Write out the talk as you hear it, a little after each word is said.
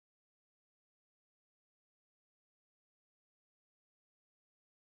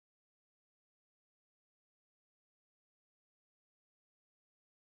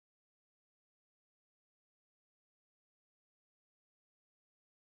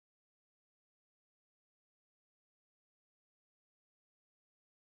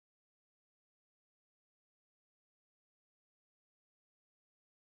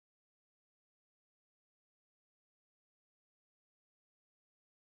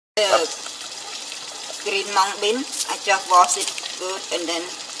green mung bean. I just wash it good and then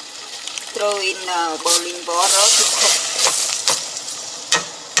throw in boiling water to cook.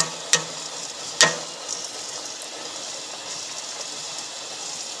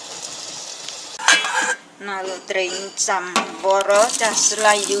 Now drain some water, just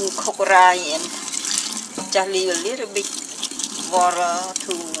like you cook rice, and just leave a little bit water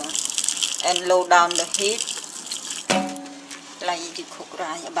to and low down the heat, like you cook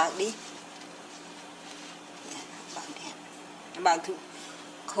rice about this. Yeah, about that. About to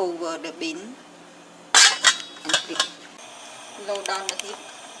cover the bean and flip. Low down the heat.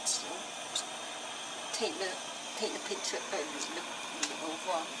 So take the picture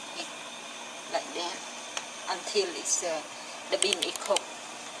over it like that until it's the bean is cooked.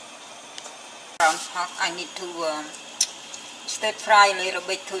 Brown pot, I need to stir fry a little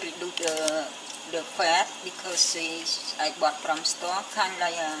bit to reduce the fat because I bought from store kind of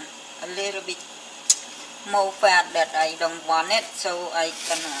like a little bit more fat that I don't want it, so I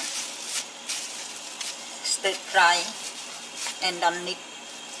gonna stir fry and don't need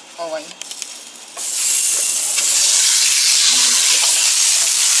oil.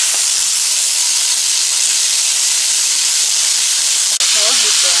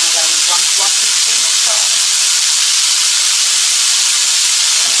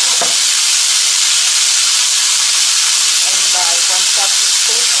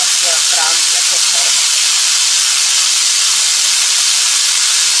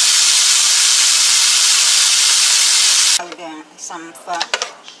 Some fat,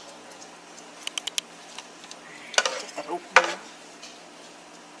 just a root.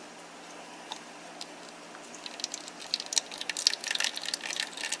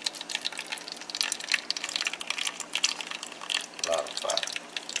 Lot of fat.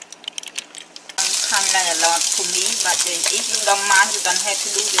 Kind of like a lot to me, but if you don't mind, you don't have to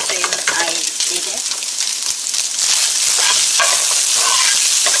do the same I did it.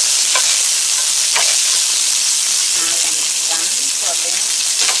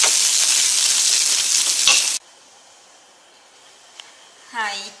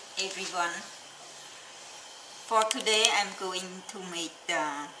 Hi everyone. For today I'm going to make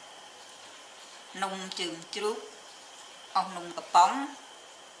the Noum or Noum Pong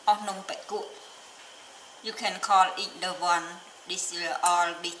or Noum. You can call it the one. This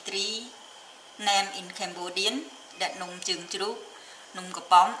all the three name in Cambodian, that Noum Noum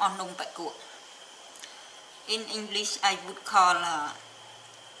Pong or Noum. In English I would call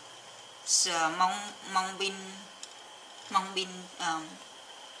mung bean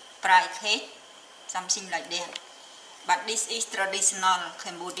fried cake, something like that. But this is traditional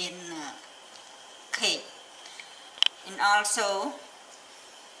Cambodian cake. And also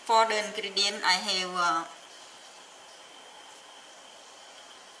for the ingredient I have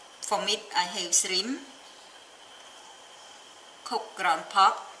for meat I have shrimp, cooked ground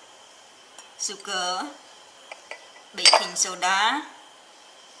pork, sugar, baking soda,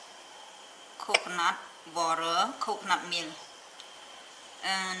 coconut water, coconut milk,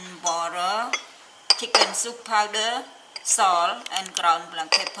 and water, chicken soup powder, salt and ground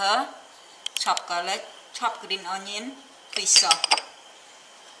black pepper, chopped garlic, chopped green onion, fish sauce.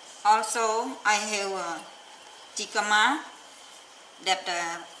 Also I have jicama that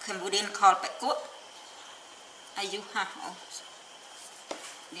Cambodian call pekut. I use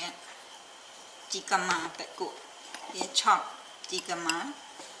yeah, jicama pekut. Yeah, chopped jicama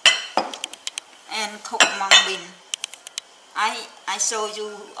and cook mung bean. I show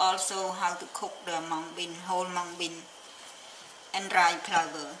you also how to cook the mung bean, whole mung bean and rice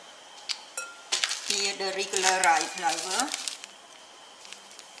flour. Here the regular rice flour,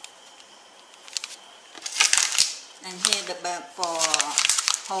 and here the bag for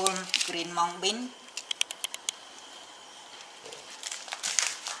whole green mung bean.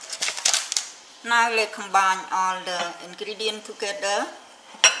 Now let's combine all the ingredients together.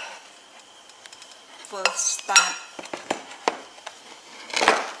 First start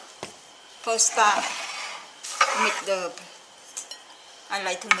make the, I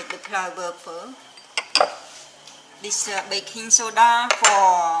like to make the flour first. This baking soda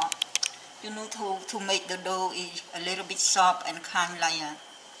for, you know, to make the dough is a little bit soft and kind of like I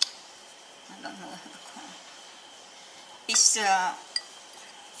don't know how to call it. It's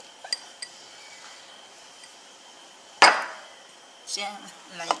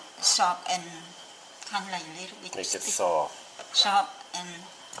like soft and kind of like a little bit. Make it soft. Soft and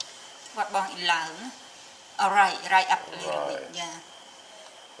what bong in loud. Alright, right up a little bit, yeah.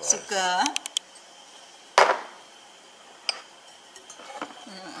 Right. Sugar.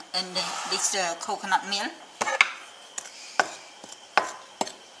 And this coconut milk.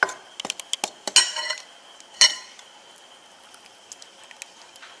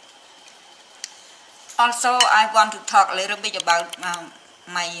 Also, I want to talk a little bit about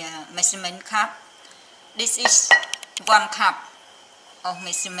my measurement cup. This is 1 cup of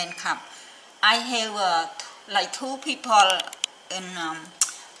measurement cup. I have like 2 people in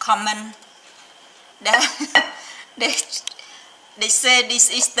comment that they say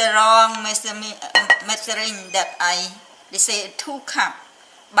this is the wrong measuring that they say 2 cup,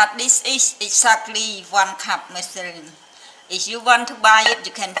 but this is exactly 1 cup measuring. If you want to buy it,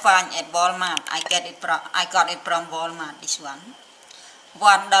 you can find at Walmart. I got it from Walmart. This one,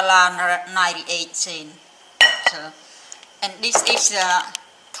 $1.98. So, and this is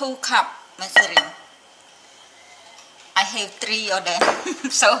 2 cup measuring. I have 3 of them,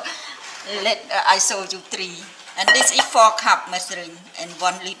 so I show you 3. And this is 4 cup measuring and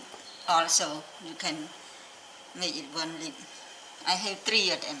 1 liter also. You can make it 1 liter. I have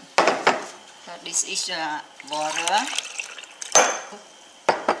 3 of them. So this is water.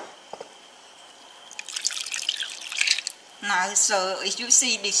 Now, so if you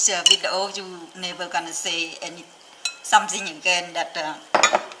see this video, you never gonna say something again that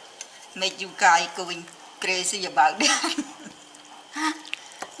make you guys going crazy about that.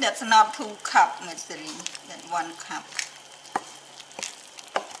 That's not 2 cup measuring, that's 1 cup.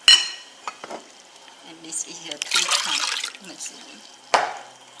 And this is a 2 cup measuring.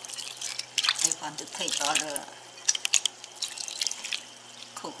 I want to take all the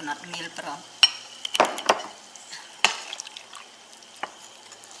coconut milk from.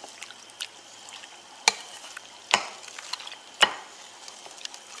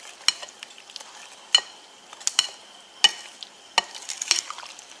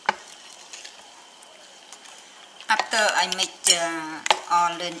 After I make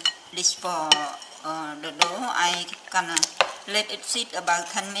all this for the dough, I gonna let it sit about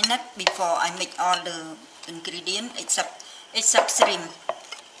 10 minutes before I make all the ingredients except shrimp,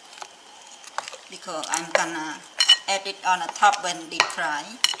 because I'm gonna add it on the top when deep fry.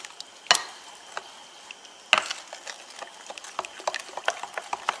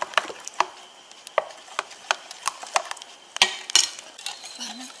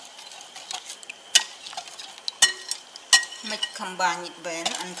 Combine it well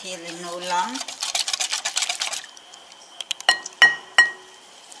until it's no long,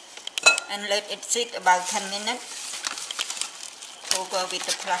 and let it sit about 10 minutes. Cover with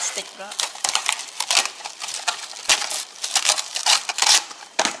the plastic wrap.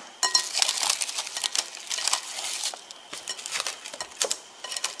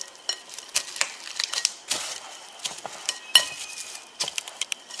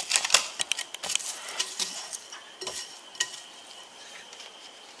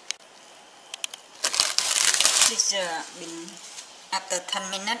 This been after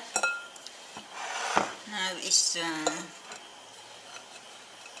 10 minutes. Now it's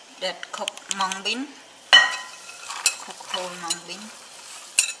that cooked mung bean, cooked whole mung bean.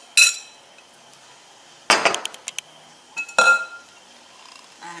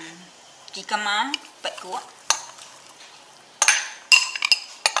 Jicama, bạch cua.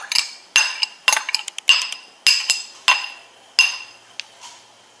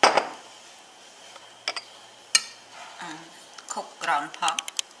 Cooked ground pork.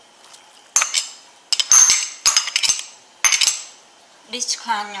 This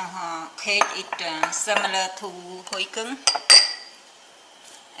kind of cake is similar to hoi cưng,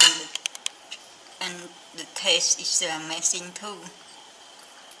 and the taste is amazing too.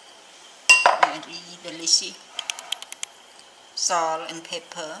 Very delicious. Salt and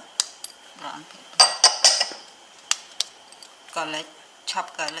pepper, brown pepper, garlic,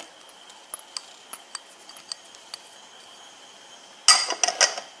 chopped garlic.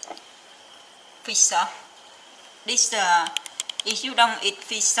 Fish sauce. This if you don't eat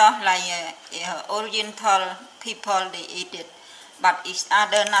fish sauce like Oriental people, they eat it. But if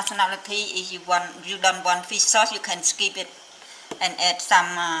other nationality, if you don't want fish sauce, you can skip it and add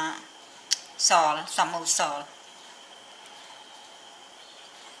some salt, some more salt.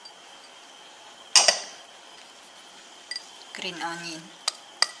 Green onion.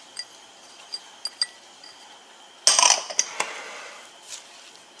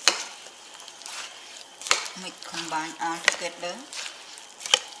 Mix combine all together.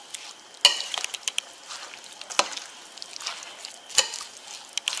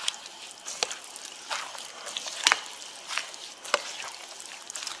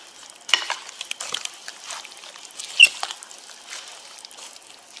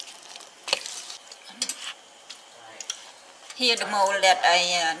 Here the mold that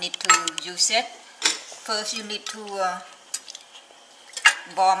I need to use it. First you need to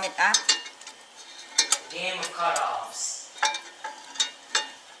warm it up. Game of cutoffs.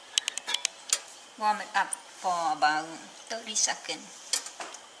 Warm it up for about 30 seconds.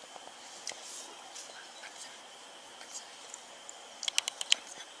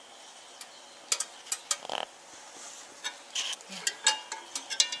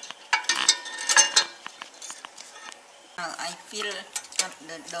 Now I fill up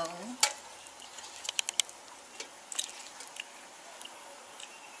the dough.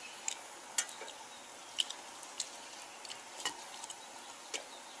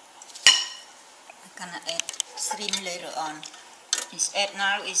 I'm gonna add shrimp later on. This add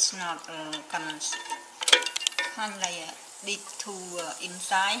now is not kind of like deep to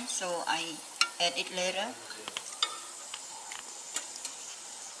inside, so I add it later.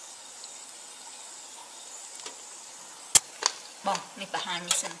 Bon, me behind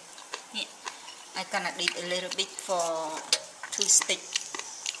this one. Yeah. I gonna dip a little bit for to stick.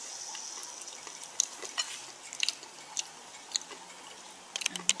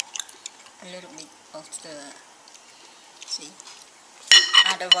 A little bit of the, see,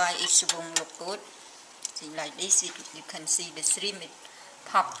 otherwise it won't look good. See, like this, you can see the shrimp, it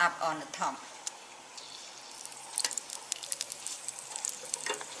pop up on the top.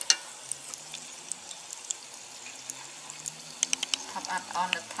 Pop up on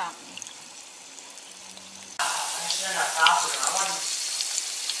the top.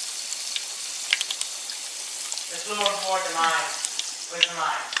 There's one more to mine. Where's the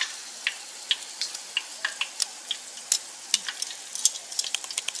mine?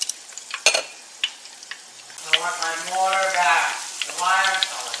 I want my mortar back. The wire.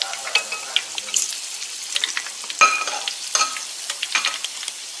 Oh my God, what is that?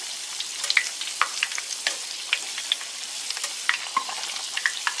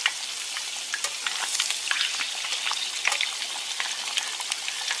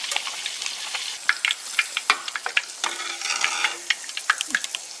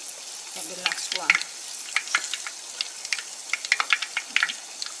 And the last one.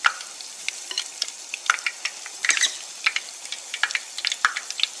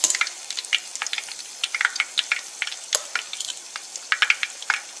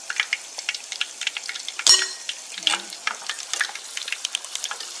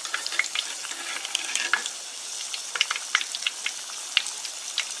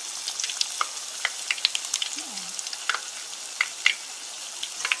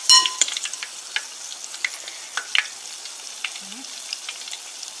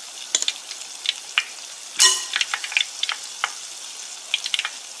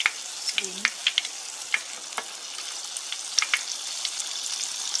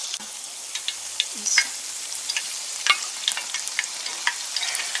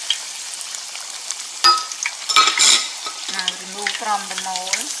 Now remove from the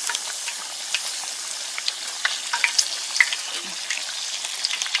mold.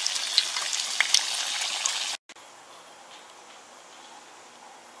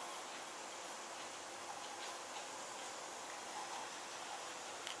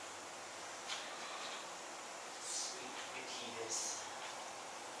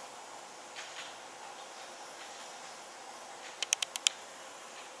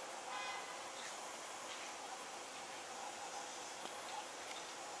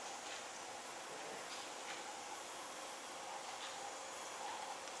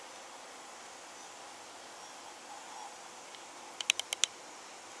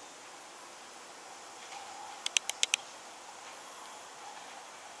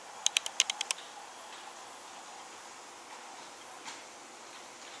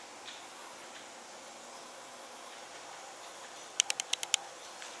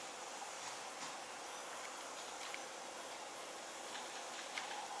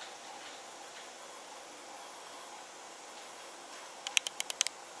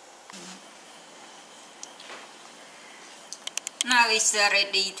 Now it's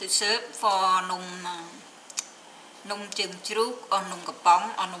ready to serve for Noum Chuk or Noum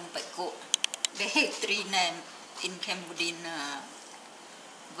Pong or Noum Peko. They have 3 names in Cambodian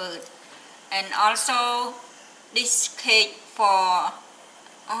word. And also this cake for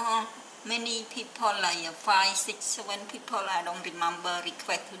many people, like 5, 6, 7 people, I don't remember,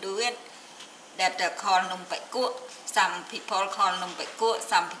 request to do it. That call Noum Peko. Some people call Noum Peko,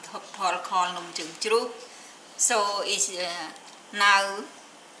 some people call Noum Chuk. So it's now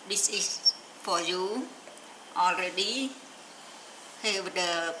this is for you already. Have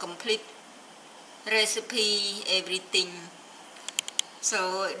the complete recipe, everything.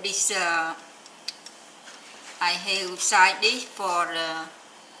 So this I have side dish for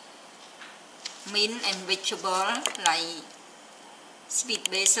mint and vegetable like sweet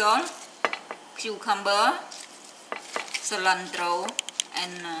basil, cucumber, cilantro,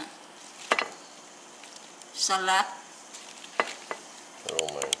 and salad.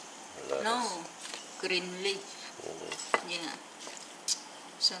 Romaine. Lettuce. No, green leaf. Really. Yeah,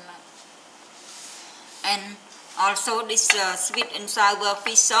 salad. And also this sweet and sour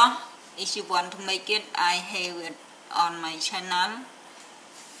fish sauce. If you want to make it, I have it on my channel.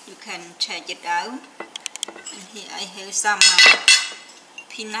 You can check it out. And here I have some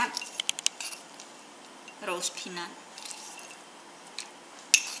peanut, roast peanut.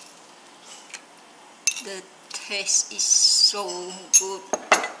 The taste is so good.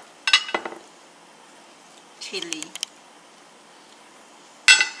 Chili.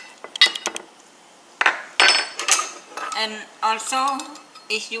 And also,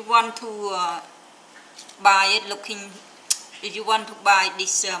 if you want to buy it, if you want to buy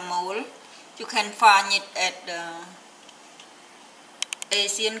this mold, you can find it at the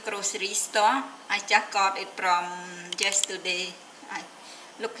Asian grocery store. I just got it from yesterday. I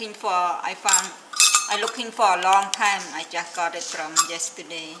looking for a long time. I just got it from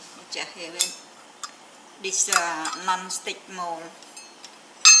yesterday. I just have it. This non-stick mold.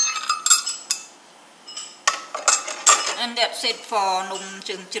 And that's it for Noum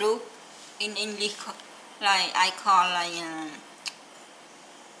Chừng Chru. In English, like I call like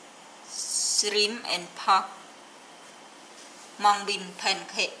shrimp and pork mung bean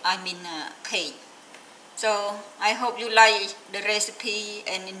pancake. Cake. So I hope you like the recipe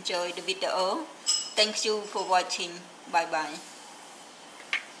and enjoy the video. Thank you for watching. Bye bye.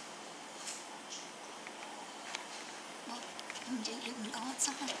 Đừng có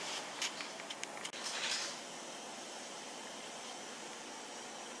sao